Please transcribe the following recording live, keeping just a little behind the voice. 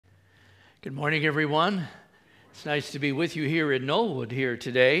Good morning, everyone. It's nice to be with you here in Knollwood here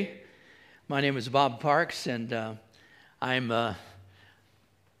today. My name is Bob Parks, and I'm an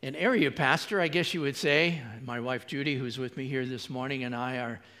area pastor, I guess you would say. My wife Judy, who's with me here this morning, and I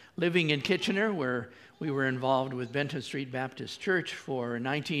are living in Kitchener, where we were involved with Benton Street Baptist Church for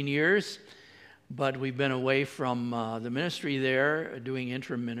 19 years. But we've been away from the ministry there, doing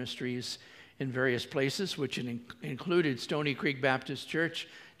interim ministries in various places, which included Stony Creek Baptist Church,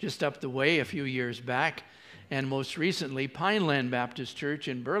 just up the way a few years back, and most recently Pineland Baptist Church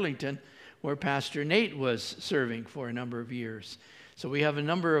in Burlington, where Pastor Nate was serving for a number of years. So we have a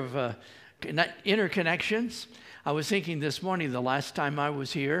number of interconnections. I was thinking this morning, the last time I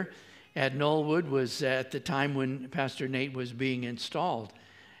was here at Knollwood was at the time when Pastor Nate was being installed.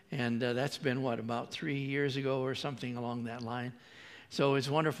 And that's been, about 3 years ago or something along that line. So it's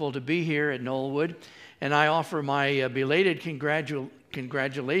wonderful to be here at Knollwood. And I offer my belated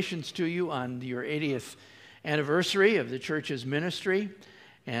congratulations to you on your 80th anniversary of the church's ministry.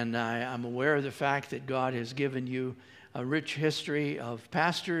 And I'm aware of the fact that God has given you a rich history of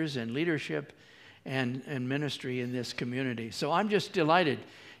pastors and leadership and ministry in this community. So I'm just delighted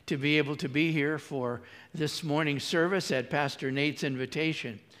to be able to be here for this morning's service at Pastor Nate's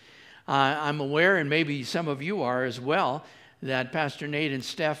invitation. I'm aware, and maybe some of you are as well, that Pastor Nate and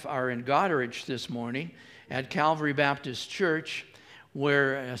Steph are in Goderich this morning at Calvary Baptist Church,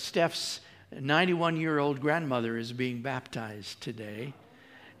 where Steph's 91-year-old grandmother is being baptized today.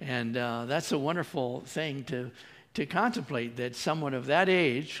 And that's a wonderful thing to contemplate, that someone of that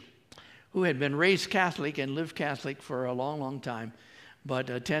age, who had been raised Catholic and lived Catholic for a long, long time,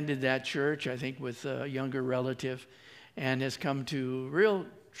 but attended that church, I think, with a younger relative, and has come to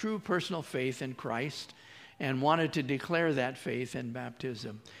true personal faith in Christ and wanted to declare that faith in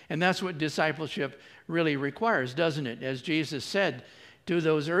baptism. And that's what discipleship really requires, doesn't it? As Jesus said to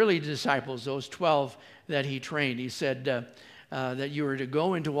those early disciples, those 12 that he trained, he said that you are to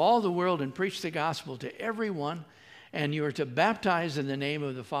go into all the world and preach the gospel to everyone, and you are to baptize in the name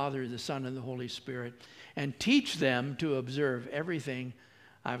of the Father, the Son, and the Holy Spirit, and teach them to observe everything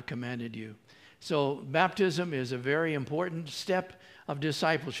I've commanded you. So baptism is a very important step of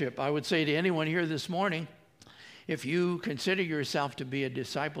discipleship. I would say to anyone here this morning, if you consider yourself to be a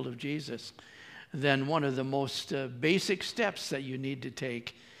disciple of Jesus, then one of the most basic steps that you need to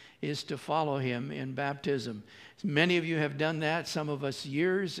take is to follow him in baptism. Many of you have done that, some of us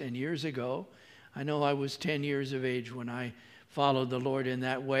years and years ago. I know I was 10 years of age when I followed the Lord in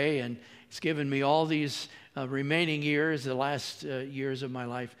that way, and it's given me all these remaining years, the last years of my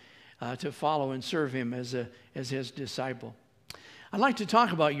life, to follow and serve him as his disciple. I'd like to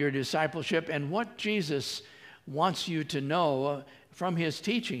talk about your discipleship and what Jesus wants you to know from his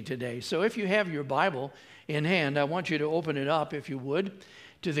teaching today. So if you have your Bible in hand, I want you to open it up, if you would,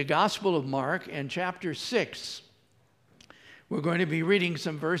 to the Gospel of Mark and chapter 6. We're going to be reading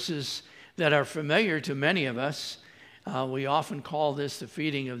some verses that are familiar to many of us. We often call this the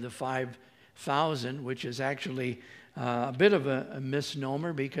feeding of the 5,000, which is actually a bit of a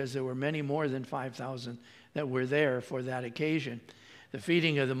misnomer because there were many more than 5,000 that were there for that occasion. The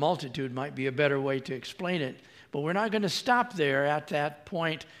feeding of the multitude might be a better way to explain it, but we're not going to stop there at that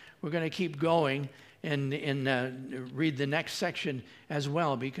point. We're going to keep going and read the next section as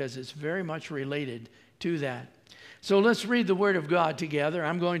well, because it's very much related to that. So let's read the Word of God together.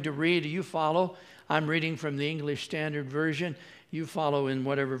 I'm going to read, you follow. I'm reading from the English Standard Version. You follow in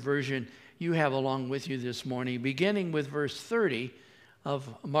whatever version you have along with you this morning, beginning with verse 30 of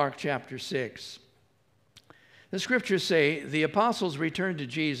Mark chapter 6. The scriptures say, the apostles returned to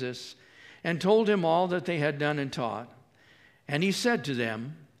Jesus and told him all that they had done and taught. And he said to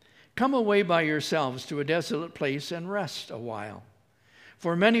them, come away by yourselves to a desolate place and rest a while.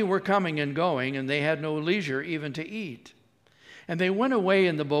 For many were coming and going, and they had no leisure even to eat. And they went away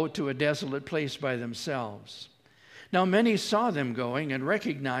in the boat to a desolate place by themselves. Now many saw them going and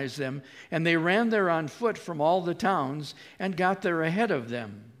recognized them, and they ran there on foot from all the towns and got there ahead of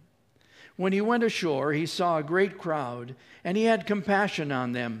them. When he went ashore, he saw a great crowd, and he had compassion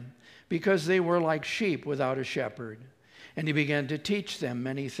on them, because they were like sheep without a shepherd. And he began to teach them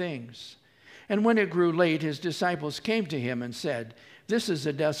many things. And when it grew late, his disciples came to him and said, this is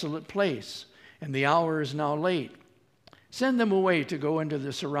a desolate place, and the hour is now late. Send them away to go into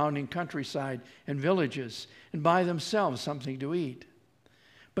the surrounding countryside and villages and buy themselves something to eat.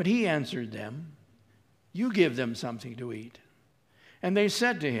 But he answered them, you give them something to eat. And they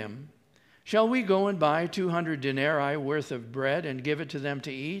said to him, shall we go and buy 200 denarii worth of bread and give it to them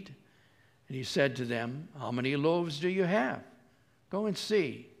to eat? And he said to them, how many loaves do you have? Go and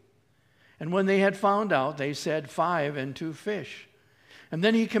see. And when they had found out, they said, 5 and 2 fish. And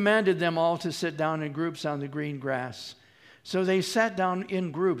then he commanded them all to sit down in groups on the green grass. So they sat down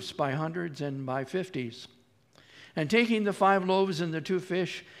in groups by hundreds and by fifties. And taking the 5 loaves and the 2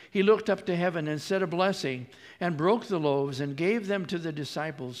 fish, he looked up to heaven and said a blessing, and broke the loaves and gave them to the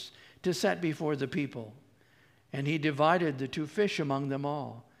disciples to set before the people. And he divided the 2 fish among them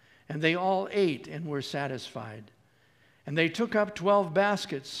all. And they all ate and were satisfied. And they took up 12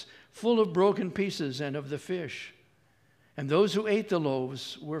 baskets full of broken pieces and of the fish. And those who ate the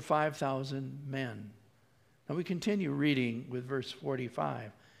loaves were 5,000 men. Now we continue reading with verse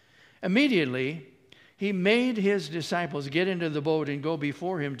 45. Immediately he made his disciples get into the boat and go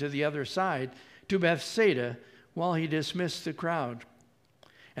before him to the other side, to Bethsaida, while he dismissed the crowd.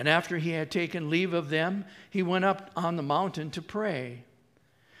 And after he had taken leave of them, he went up on the mountain to pray.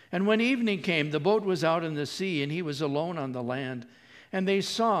 And when evening came, the boat was out in the sea, and he was alone on the land. And they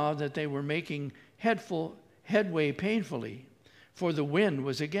saw that they were making headway painfully, for the wind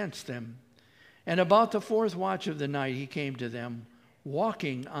was against them. And about the 4th watch of the night he came to them,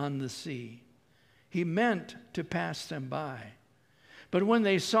 walking on the sea. He meant to pass them by. But when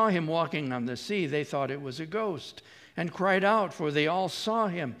they saw him walking on the sea, they thought it was a ghost, and cried out, for they all saw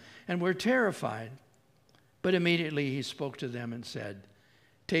him and were terrified. But immediately he spoke to them and said,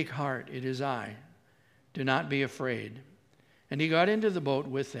 "Take heart, it is I. Do not be afraid." And he got into the boat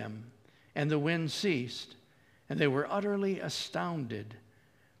with them, and the wind ceased, and they were utterly astounded,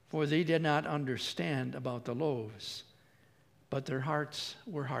 for they did not understand about the loaves, but their hearts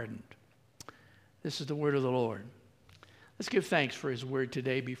were hardened. This is the word of the Lord. Let's give thanks for his word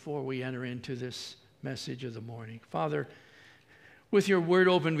today before we enter into this message of the morning. Father, with your word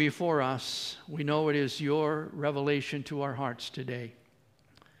open before us, we know it is your revelation to our hearts today.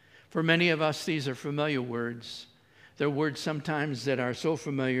 For many of us, these are familiar words. They're words sometimes that are so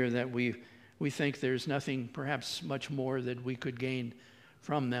familiar that we think there's nothing, perhaps much more that we could gain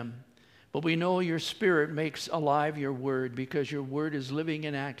from them. But we know your Spirit makes alive your word, because your word is living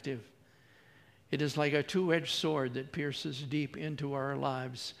and active. It is like a 2-edged sword that pierces deep into our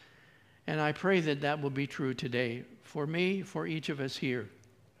lives. And I pray that that will be true today for me, for each of us here.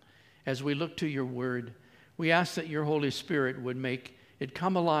 As we look to your word, we ask that your Holy Spirit would make it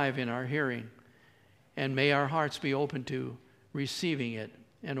come alive in our hearing. And may our hearts be open to receiving it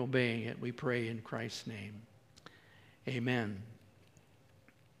and obeying it. We pray in Christ's name. Amen.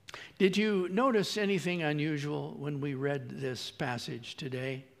 Did you notice anything unusual when we read this passage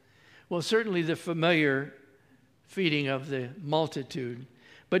today? Well, certainly the familiar feeding of the multitude.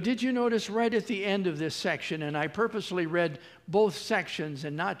 But did you notice right at the end of this section, and I purposely read both sections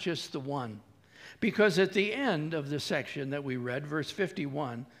and not just the one, because at the end of the section that we read, verse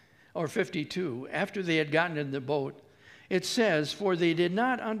 51 or 52, after they had gotten in the boat, it says, "For they did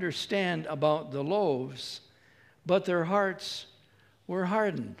not understand about the loaves, but their hearts were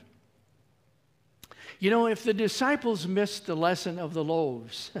hardened." You know, if the disciples missed the lesson of the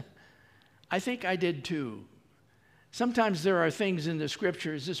loaves, I think I did too. Sometimes there are things in the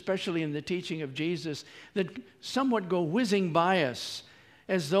scriptures, especially in the teaching of Jesus, that somewhat go whizzing by us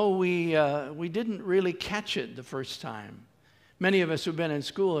as though we didn't really catch it the first time. Many of us who've been in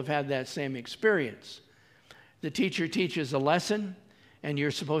school have had that same experience. The teacher teaches a lesson, and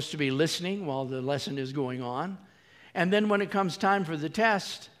you're supposed to be listening while the lesson is going on. And then when it comes time for the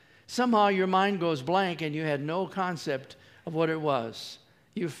test, somehow your mind goes blank and you had no concept of what it was.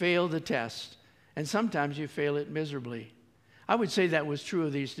 You fail the test, and sometimes you fail it miserably. I would say that was true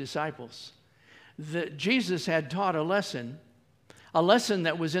of these disciples. That Jesus had taught a lesson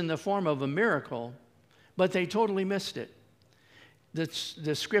that was in the form of a miracle, but they totally missed it.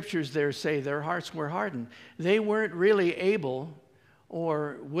 The scriptures there say their hearts were hardened. They weren't really able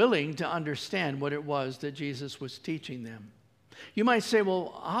or willing to understand what it was that Jesus was teaching them. You might say,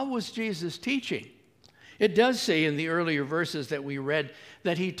 well, how was Jesus teaching? It does say in the earlier verses that we read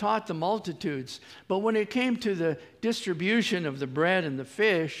that he taught the multitudes, but when it came to the distribution of the bread and the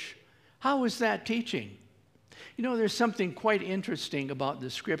fish, how was that teaching? You know, there's something quite interesting about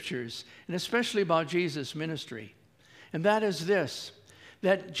the scriptures, and especially about Jesus' ministry, and that is this,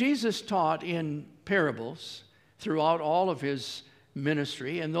 that Jesus taught in parables throughout all of his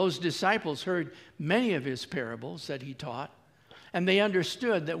ministry, and those disciples heard many of his parables that he taught. And they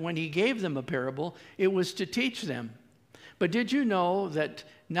understood that when he gave them a parable, it was to teach them. But did you know that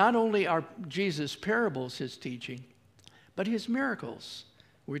not only are Jesus' parables his teaching, but his miracles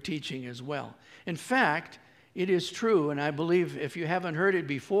were teaching as well? In fact, it is true, and I believe if you haven't heard it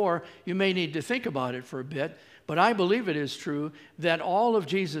before, you may need to think about it for a bit, but I believe it is true that all of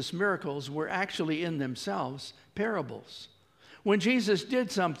Jesus' miracles were actually in themselves parables. When Jesus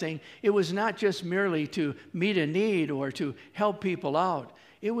did something, it was not just merely to meet a need or to help people out.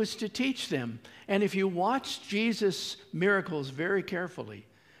 It was to teach them. And if you watch Jesus' miracles very carefully,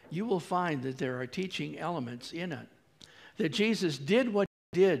 you will find that there are teaching elements in it. That Jesus did what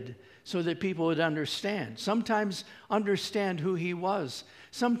he did so that people would understand. Sometimes understand who he was.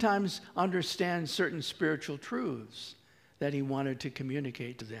 Sometimes understand certain spiritual truths that he wanted to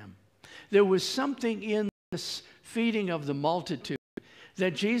communicate to them. There was something in this feeding of the multitude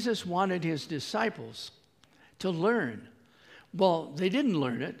that Jesus wanted his disciples to learn. Well, they didn't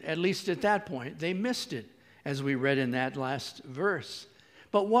learn it, at least at that point. They missed it, as we read in that last verse.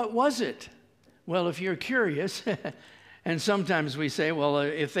 But what was it? Well, if you're curious, and sometimes we say, well,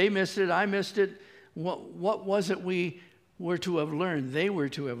 if they missed it, I missed it. What was it we were to have learned? They were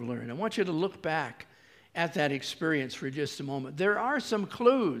to have learned. I want you to look back at that experience for just a moment. There are some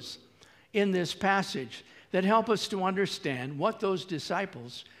clues in this passage that help us to understand what those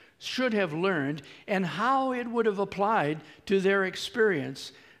disciples should have learned and how it would have applied to their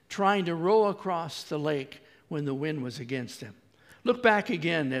experience trying to row across the lake when the wind was against them. Look back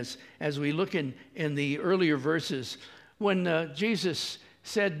again as we look in the earlier verses when Jesus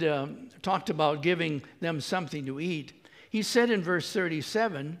talked about giving them something to eat. He said in verse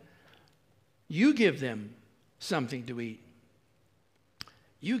 37, you give them something to eat.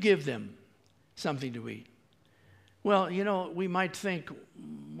 You give them something to eat. Well, you know, we might think,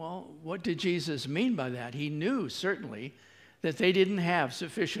 well, what did Jesus mean by that? He knew, certainly, that they didn't have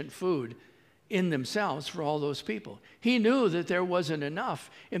sufficient food in themselves for all those people. He knew that there wasn't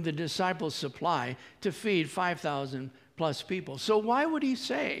enough in the disciples' supply to feed 5,000 plus people. So why would he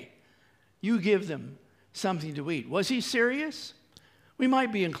say, you give them something to eat? Was he serious? We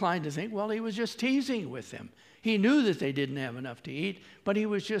might be inclined to think, well, he was just teasing with them. He knew that they didn't have enough to eat, but he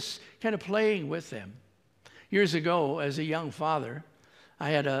was just kind of playing with them. Years ago, as a young father, I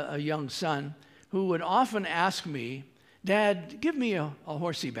had a young son who would often ask me, Dad, give me a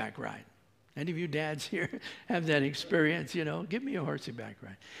horseyback ride. Any of you dads here have that experience, you know? Give me a horseyback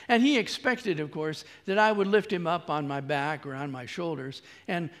ride. And he expected, of course, that I would lift him up on my back or on my shoulders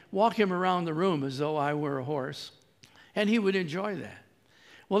and walk him around the room as though I were a horse. And he would enjoy that.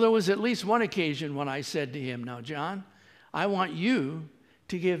 Well, there was at least one occasion when I said to him, now, John, I want you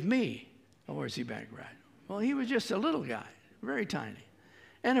to give me a horseyback ride. Well, he was just a little guy, very tiny.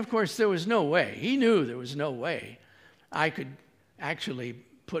 And, of course, there was no way. He knew there was no way I could actually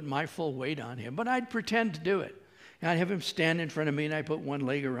put my full weight on him, but I'd pretend to do it. And I'd have him stand in front of me, and I'd put one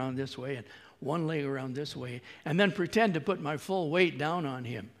leg around this way and one leg around this way, and then pretend to put my full weight down on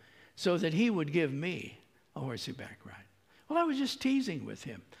him so that he would give me a horseyback ride. Well, I was just teasing with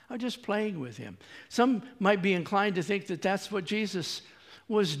him. I was just playing with him. Some might be inclined to think that that's what Jesus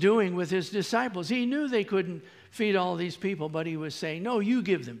was doing with his disciples. He knew they couldn't feed all these people, but he was saying, no, you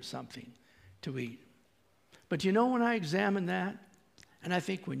give them something to eat. But you know, when I examine that, and I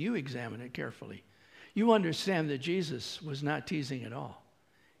think when you examine it carefully, you understand that Jesus was not teasing at all.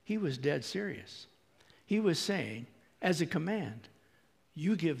 He was dead serious. He was saying, as a command,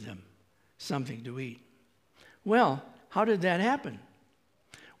 you give them something to eat. Well, how did that happen?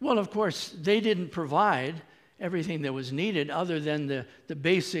 Well, of course, they didn't provide everything that was needed other than the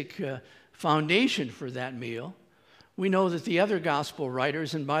basic foundation for that meal. We know that the other gospel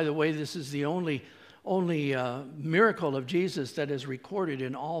writers, and by the way, this is the only miracle of Jesus that is recorded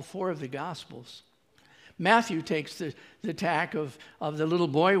in all four of the gospels. Matthew takes the tack of the little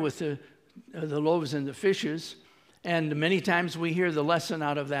boy with the loaves and the fishes, and many times we hear the lesson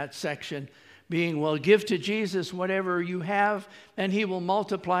out of that section being, well, give to Jesus whatever you have, and he will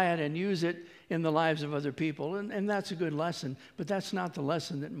multiply it and use it in the lives of other people. And that's a good lesson, but that's not the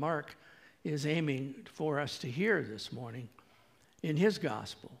lesson that Mark is aiming for us to hear this morning in his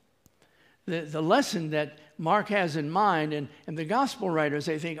gospel. The lesson that Mark has in mind, and the gospel writers,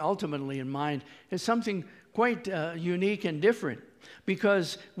 I think, ultimately in mind, is something quite unique and different.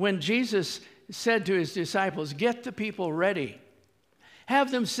 Because when Jesus said to his disciples, get the people ready,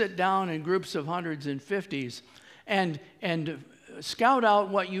 have them sit down in groups of hundreds and fifties, and scout out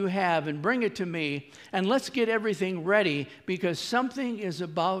what you have and bring it to me, and let's get everything ready because something is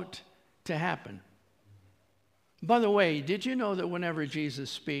about to happen. By the way, did you know that whenever Jesus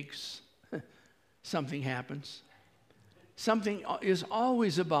speaks, something happens? Something is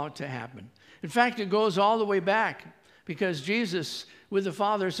always about to happen. In fact, it goes all the way back because Jesus, with the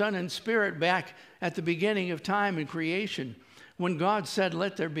Father, Son, and Spirit back at the beginning of time and creation, when God said,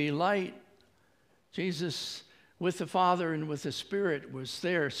 let there be light, Jesus, with the Father and with the Spirit, was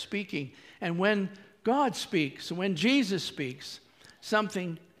there speaking. And when God speaks, when Jesus speaks,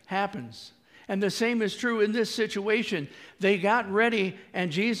 something happens. And the same is true in this situation. They got ready,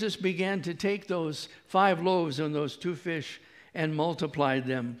 and Jesus began to take those 5 loaves and those 2 fish and multiplied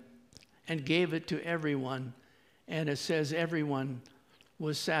them and gave it to everyone. And it says everyone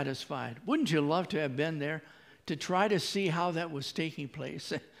was satisfied. Wouldn't you love to have been there to try to see how that was taking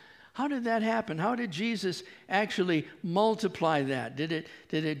place? How did that happen? How did Jesus actually multiply that? Did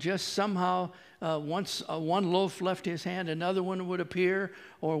it just somehow, once one loaf left his hand, another one would appear?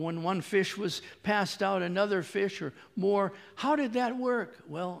 Or when one fish was passed out, another fish or more? How did that work?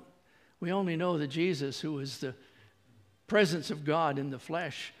 Well, we only know that Jesus, who was the presence of God in the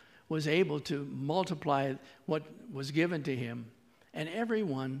flesh, was able to multiply what was given to him. And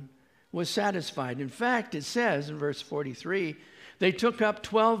everyone was satisfied. In fact, it says in verse 43, they took up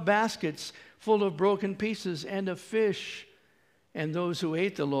 12 baskets full of broken pieces and of fish. And those who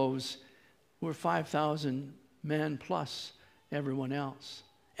ate the loaves were 5,000 men plus everyone else.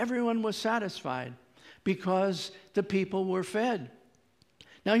 Everyone was satisfied because the people were fed.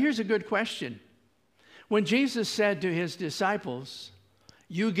 Now here's a good question. When Jesus said to his disciples,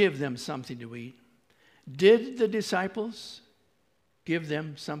 "You give them something to eat," did the disciples give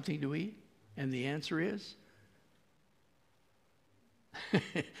them something to eat? And the answer is,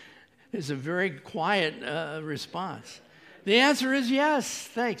 it's a very quiet response. The answer is yes.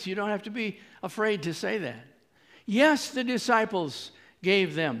 Thanks. You don't have to be afraid to say that. Yes, the disciples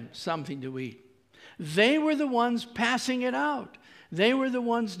gave them something to eat. They were the ones passing it out. They were the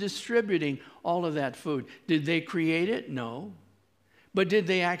ones distributing all of that food. Did they create it? No. But did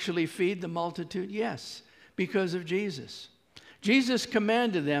they actually feed the multitude? Yes, because of Jesus. Jesus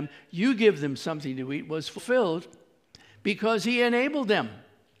commanded them, "You give them something to eat," was fulfilled because he enabled them.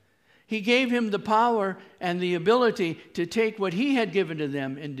 He gave him the power and the ability to take what he had given to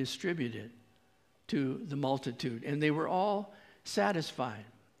them and distribute it to the multitude. And they were all satisfied.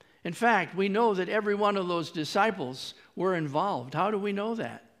 In fact, we know that every one of those disciples were involved. How do we know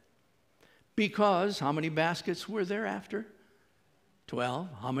that? Because how many baskets were there after? 12.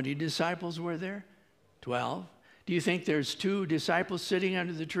 How many disciples were there? 12. Do you think there's 2 disciples sitting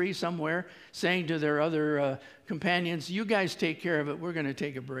under the tree somewhere saying to their other companions, "You guys take care of it, we're going to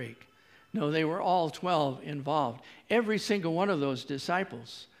take a break"? No, they were all 12 involved. Every single one of those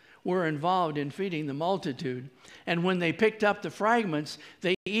disciples were involved in feeding the multitude. And when they picked up the fragments,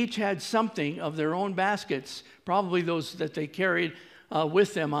 they each had something of their own baskets, probably those that they carried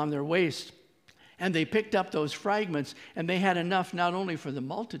with them on their waist. And they picked up those fragments, and they had enough not only for the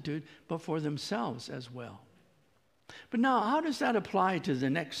multitude, but for themselves as well. But now, how does that apply to the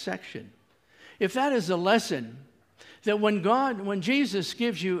next section? If that is a lesson, that when Jesus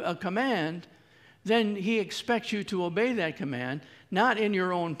gives you a command, then he expects you to obey that command, not in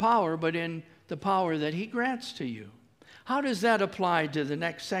your own power, but in the power that he grants to you. How does that apply to the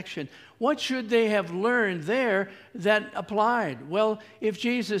next section? What should they have learned there that applied? Well, if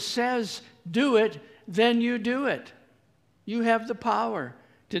Jesus says, "Do it," then you do it. You have the power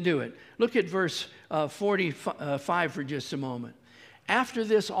to do it. Look at verse 45 for just a moment. After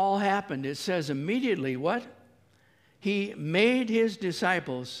this all happened, it says immediately what? He made his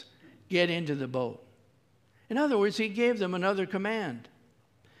disciples get into the boat. In other words, he gave them another command.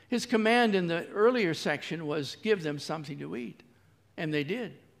 His command in the earlier section was give them something to eat, and they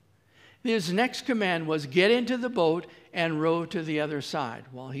did. His next command was get into the boat and row to the other side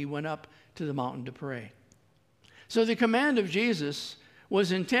while he went up to the mountain to pray. So the command of Jesus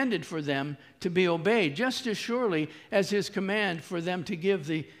was intended for them to be obeyed just as surely as his command for them to give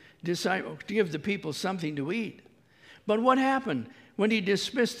the people something to eat. But what happened? When he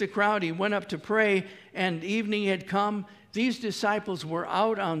dismissed the crowd, he went up to pray, and evening had come. These disciples were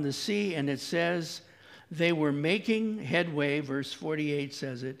out on the sea, and it says they were making headway, verse 48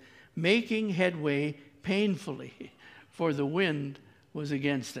 says it, making headway painfully, for the wind was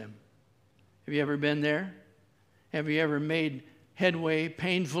against them. Have you ever been there? Have you ever made headway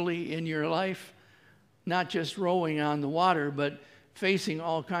painfully in your life? Not just rowing on the water, but facing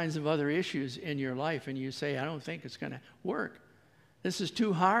all kinds of other issues in your life, and you say, "I don't think it's going to work. This is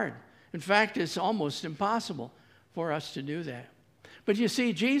too hard. In fact, it's almost impossible for us to do that." But you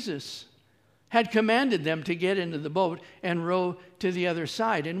see, Jesus had commanded them to get into the boat and row to the other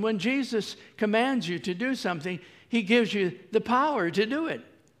side. And when Jesus commands you to do something, he gives you the power to do it.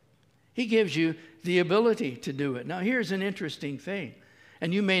 He gives you the ability to do it. Now, here's an interesting thing,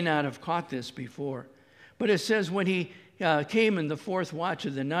 and you may not have caught this before, but it says when he came in the 4th watch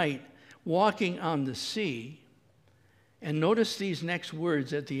of the night, walking on the sea, and notice these next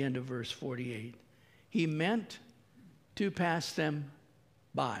words at the end of verse 48. He meant to pass them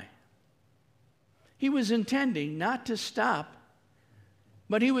by. He was intending not to stop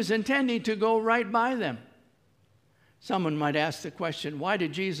but he was intending to go right by them. Someone might ask the question, why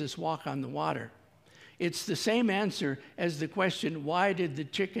did Jesus walk on the water? It's the same answer as the question, why did the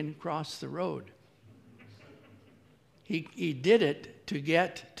chicken cross the road? He did it to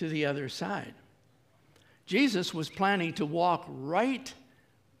get to the other side. Jesus was planning to walk right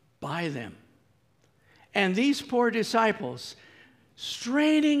by them. And these poor disciples,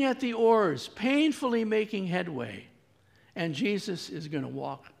 straining at the oars, painfully making headway, and Jesus is going to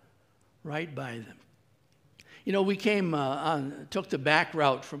walk right by them. You know, we took the back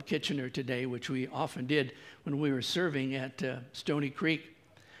route from Kitchener today, which we often did when we were serving at Stony Creek,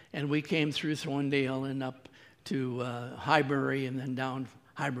 and we came through Thorndale and up to Highbury, and then down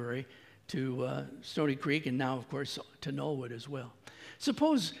Highbury to Stony Creek, and now, of course, to Knollwood as well.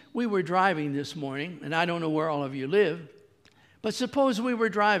 Suppose we were driving this morning, and I don't know where all of you live, but suppose we were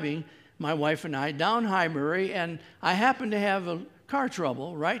driving, my wife and I, down Highbury, and I happened to have a car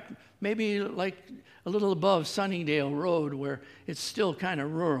trouble, right? Maybe like a little above Sunningdale Road, where it's still kind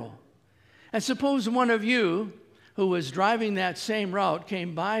of rural. And suppose one of you who was driving that same route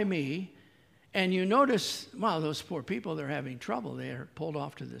came by me, and you notice, wow, those poor people, they're having trouble. They are pulled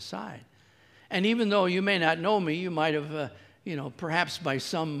off to the side. And even though you may not know me, you might have, perhaps by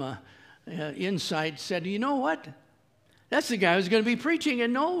some insight said, you know what? That's the guy who's going to be preaching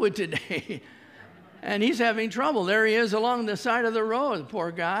in Knollwood today. And he's having trouble. There he is along the side of the road,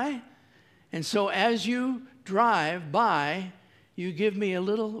 poor guy. And so as you drive by, you give me a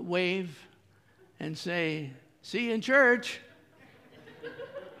little wave and say, see you in church.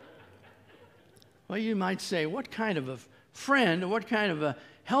 Well, you might say, what kind of a friend, what kind of a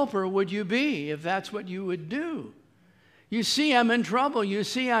helper would you be if that's what you would do? You see I'm in trouble. You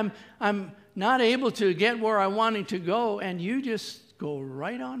see I'm not able to get where I wanted to go, and you just go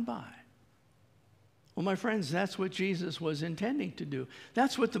right on by. Well, my friends, that's what Jesus was intending to do.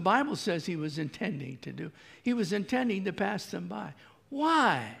 That's what the Bible says he was intending to do. He was intending to pass them by.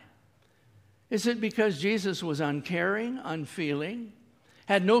 Why? Is it because Jesus was uncaring, unfeeling,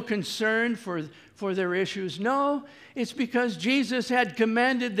 had no concern for their issues? No, it's because Jesus had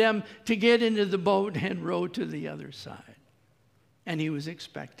commanded them to get into the boat and row to the other side. And he was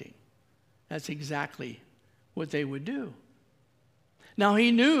expecting. That's exactly what they would do. Now,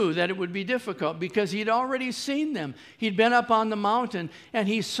 he knew that it would be difficult because he'd already seen them. He'd been up on the mountain, and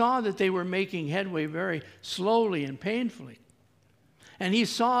he saw that they were making headway very slowly and painfully. And he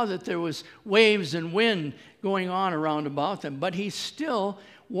saw that there was waves and wind going on around about them, but he still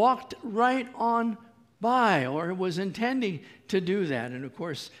walked right on by, or was intending to do that. And of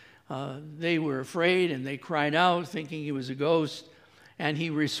course, they were afraid, and they cried out, thinking he was a ghost. And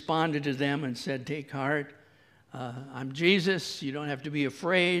he responded to them and said, take heart. I'm Jesus. You don't have to be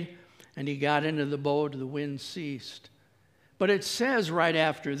afraid. And he got into the boat. The wind ceased. But it says right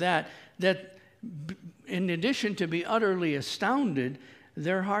after that in addition to be utterly astounded,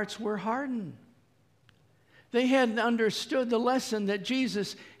 their hearts were hardened. They hadn't understood the lesson that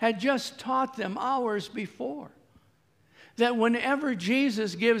Jesus had just taught them hours before. That whenever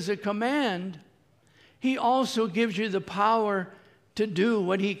Jesus gives a command, he also gives you the power to do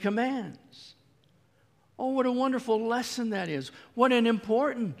what he commands. Oh, what a wonderful lesson that is. What an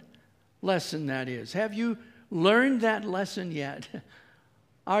important lesson that is. Have you learned that lesson yet?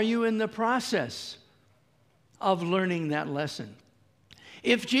 Are you in the process of learning that lesson?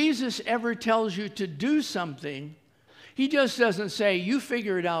 If Jesus ever tells you to do something, he just doesn't say, you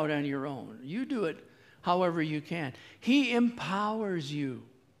figure it out on your own. You do it however you can. He empowers you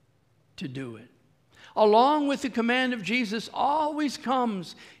to do it. Along with the command of Jesus always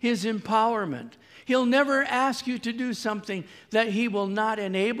comes his empowerment. He'll never ask you to do something that he will not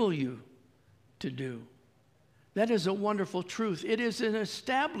enable you to do. That is a wonderful truth. It is an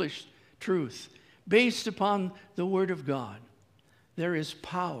established truth based upon the Word of God. There is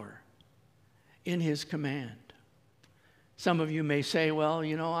power in his command. Some of you may say, well,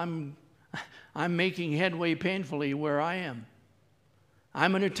 I'm making headway painfully where I am.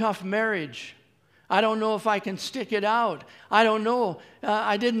 I'm in a tough marriage. I don't know if I can stick it out. I don't know.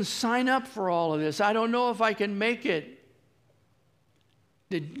 I didn't sign up for all of this. I don't know if I can make it.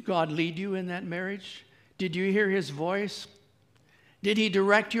 Did God lead you in that marriage? Did you hear his voice? Did he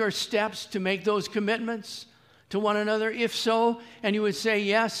direct your steps to make those commitments to one another? If so, and you would say,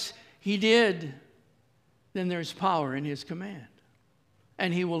 yes, he did, then there's power in his command.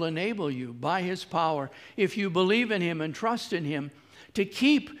 And he will enable you by his power, if you believe in him and trust in him, to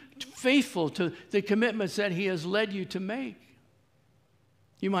keep faithful to the commitments that he has led you to make.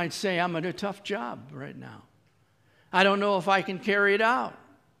 You might say, I'm at a tough job right now. I don't know if I can carry it out.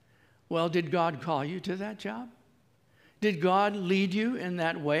 Well, did God call you to that job? Did God lead you in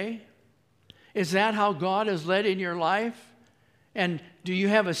that way? Is that how God has led in your life? And do you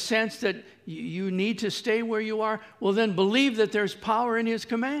have a sense that you need to stay where you are? Well, then believe that there's power in His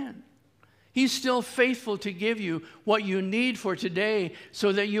command. He's still faithful to give you what you need for today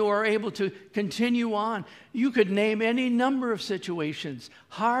so that you are able to continue on. You could name any number of situations,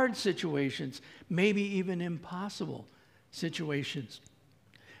 hard situations, maybe even impossible situations.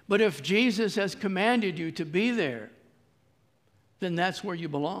 But if Jesus has commanded you to be there, then that's where you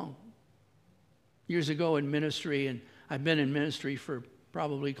belong. Years ago in ministry, and I've been in ministry for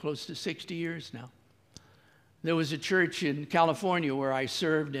probably close to 60 years now, there was a church in California where I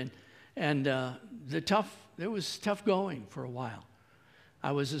served, and there was tough going for a while.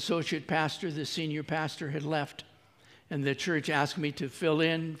 I was associate pastor. The senior pastor had left, and the church asked me to fill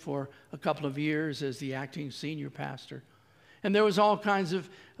in for a couple of years as the acting senior pastor. And there was all kinds of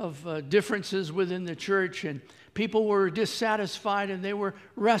differences within the church, and people were dissatisfied, and they were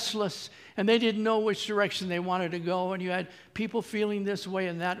restless, and they didn't know which direction they wanted to go, and you had people feeling this way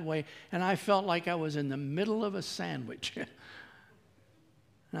and that way, and I felt like I was in the middle of a sandwich.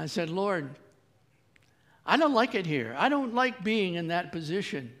 And I said, Lord, I don't like it here. I don't like being in that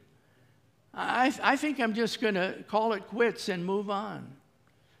position. I think I'm just going to call it quits and move on.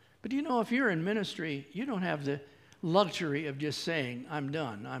 But you know, if you're in ministry, you don't have the luxury of just saying, I'm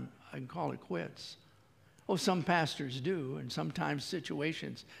done. I can call it quits. Oh, some pastors do, and sometimes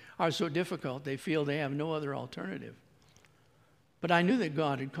situations are so difficult they feel they have no other alternative. But I knew that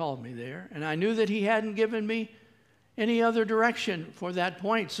God had called me there, and I knew that He hadn't given me any other direction for that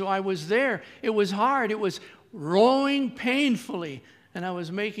point. So I was there. It was hard. It was rowing painfully, and I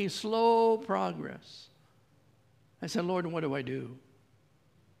was making slow progress. I said, Lord, what do I do?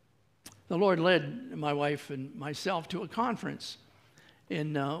 The Lord led my wife and myself to a conference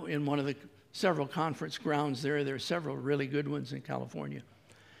in one of the several conference grounds there. There are several really good ones in California.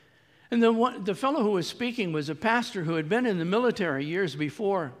 And the fellow who was speaking was a pastor who had been in the military years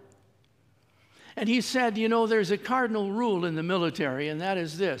before. And he said, you know, there's a cardinal rule in the military, and that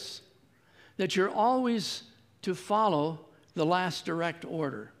is this, that you're always to follow the last direct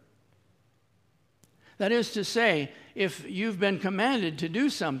order. That is to say, if you've been commanded to do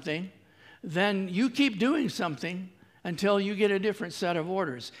something, then you keep doing something until you get a different set of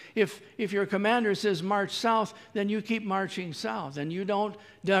orders. If your commander says march south, then you keep marching south, and you don't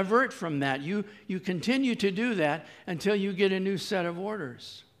divert from that. You continue to do that until you get a new set of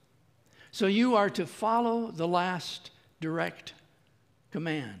orders. So you are to follow the last direct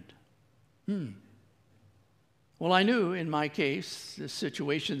command. Well, I knew in my case, the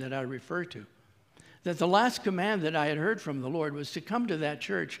situation that I refer to, that the last command that I had heard from the Lord was to come to that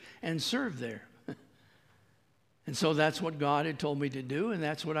church and serve there. And so that's what God had told me to do, and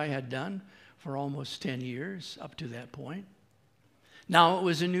that's what I had done for almost 10 years up to that point. Now it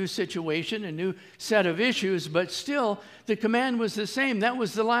was a new situation, a new set of issues, but still the command was the same. That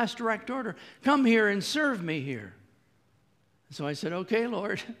was the last direct order. Come here and serve me here. So I said, okay,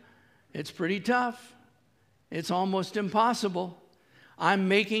 Lord, it's pretty tough. It's almost impossible. I'm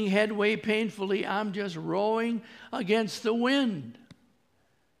making headway painfully. I'm just rowing against the wind.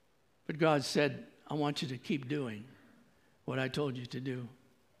 But God said, I want you to keep doing what I told you to do.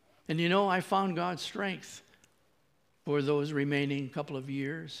 And you know, I found God's strength for those remaining couple of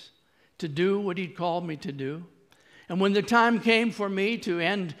years to do what He'd called me to do. And when the time came for me to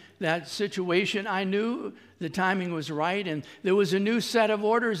end that situation, I knew the timing was right, and there was a new set of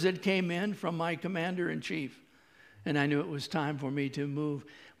orders that came in from my commander-in-chief. And I knew it was time for me to move.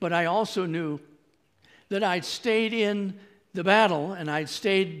 But I also knew that I'd stayed in the battle, and I'd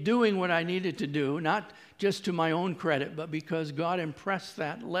stayed doing what I needed to do, not just to my own credit, but because God impressed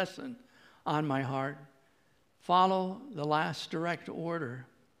that lesson on my heart. Follow the last direct order.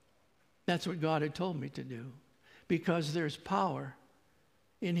 That's what God had told me to do, because there's power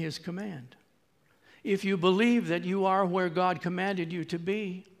in His command. If you believe that you are where God commanded you to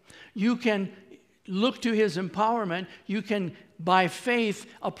be, you can look to His empowerment. You can, by faith,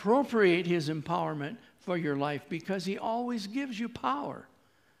 appropriate His empowerment for your life, because He always gives you power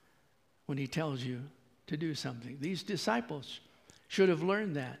when He tells you to do something. These disciples should have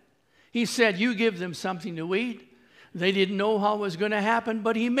learned that. He said, you give them something to eat. They didn't know how it was going to happen,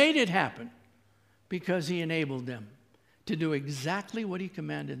 but He made it happen because He enabled them to do exactly what He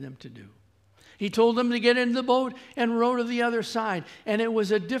commanded them to do. He told them to get into the boat and row to the other side. And it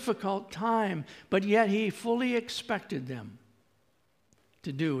was a difficult time, but yet He fully expected them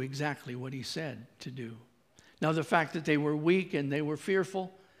to do exactly what He said to do. Now, the fact that they were weak and they were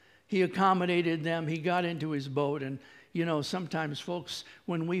fearful, He accommodated them. He got into His boat. And, you know, sometimes, folks,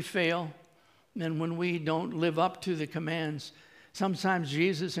 when we fail, And when we don't live up to the commands, sometimes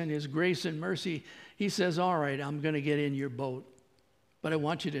Jesus in his grace and mercy, he says, all right, I'm going to get in your boat. But I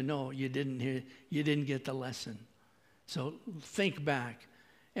want you to know you didn't get the lesson. So think back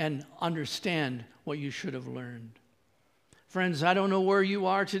and understand what you should have learned. Friends, I don't know where you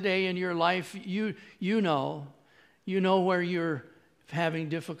are today in your life. You know where you're having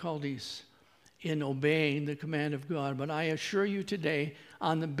difficulties in obeying the command of God. But I assure you today,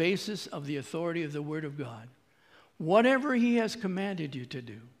 on the basis of the authority of the Word of God, whatever he has commanded you to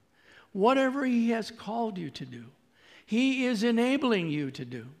do, whatever he has called you to do, he is enabling you to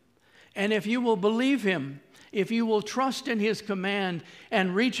do. And if you will believe him, if you will trust in his command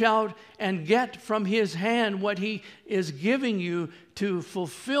and reach out and get from his hand what he is giving you to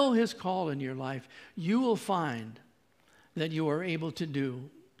fulfill his call in your life, you will find that you are able to do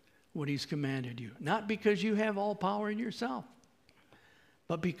what he's commanded you. Not because you have all power in yourself,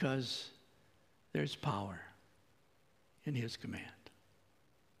 but because there's power in his command.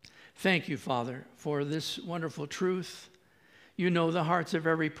 Thank you, Father, for this wonderful truth. You know the hearts of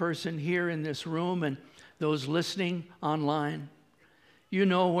every person here in this room and those listening online. You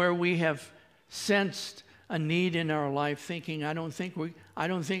know where we have sensed a need in our life, thinking, I don't think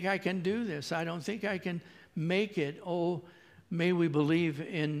I can do this. I don't think I can make it. Oh, may we believe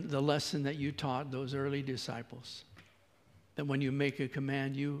in the lesson that you taught those early disciples, that when you make a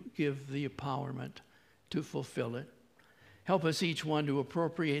command, you give the empowerment to fulfill it. Help us each one to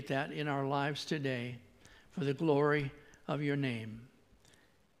appropriate that in our lives today for the glory of your name.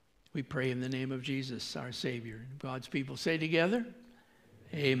 We pray in the name of Jesus, our Savior. God's people say together,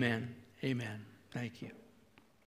 amen. Amen. Thank you.